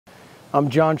I'm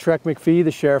John Shrek McPhee,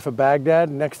 the Sheriff of Baghdad.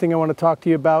 Next thing I want to talk to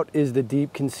you about is the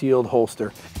deep concealed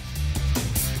holster.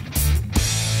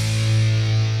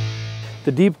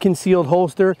 The deep concealed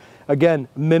holster, again,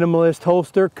 minimalist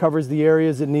holster, covers the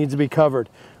areas it needs to be covered,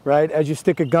 right? As you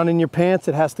stick a gun in your pants,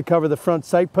 it has to cover the front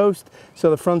sight post so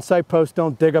the front sight post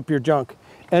don't dig up your junk.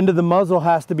 End of the muzzle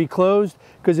has to be closed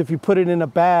because if you put it in a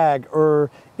bag or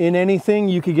in anything,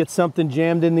 you could get something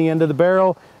jammed in the end of the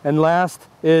barrel. And last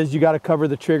is you got to cover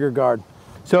the trigger guard.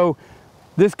 So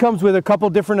this comes with a couple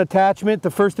different attachments.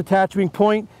 The first attachment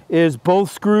point is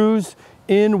both screws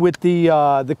in with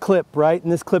the clip, right? And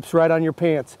this clips right on your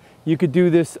pants. You could do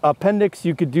this appendix,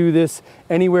 you could do this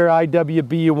anywhere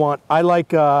IWB you want. I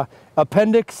like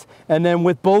appendix, and then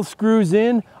with both screws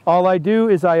in, all I do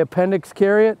is I appendix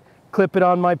carry it, clip it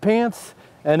on my pants,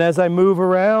 and as I move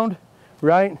around,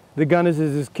 right, the gun is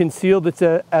as concealed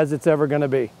as it's ever gonna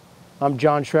be. I'm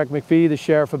John Shrek McPhee, the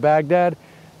Sheriff of Baghdad.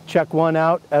 Check one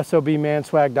out,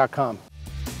 SOBmanswag.com.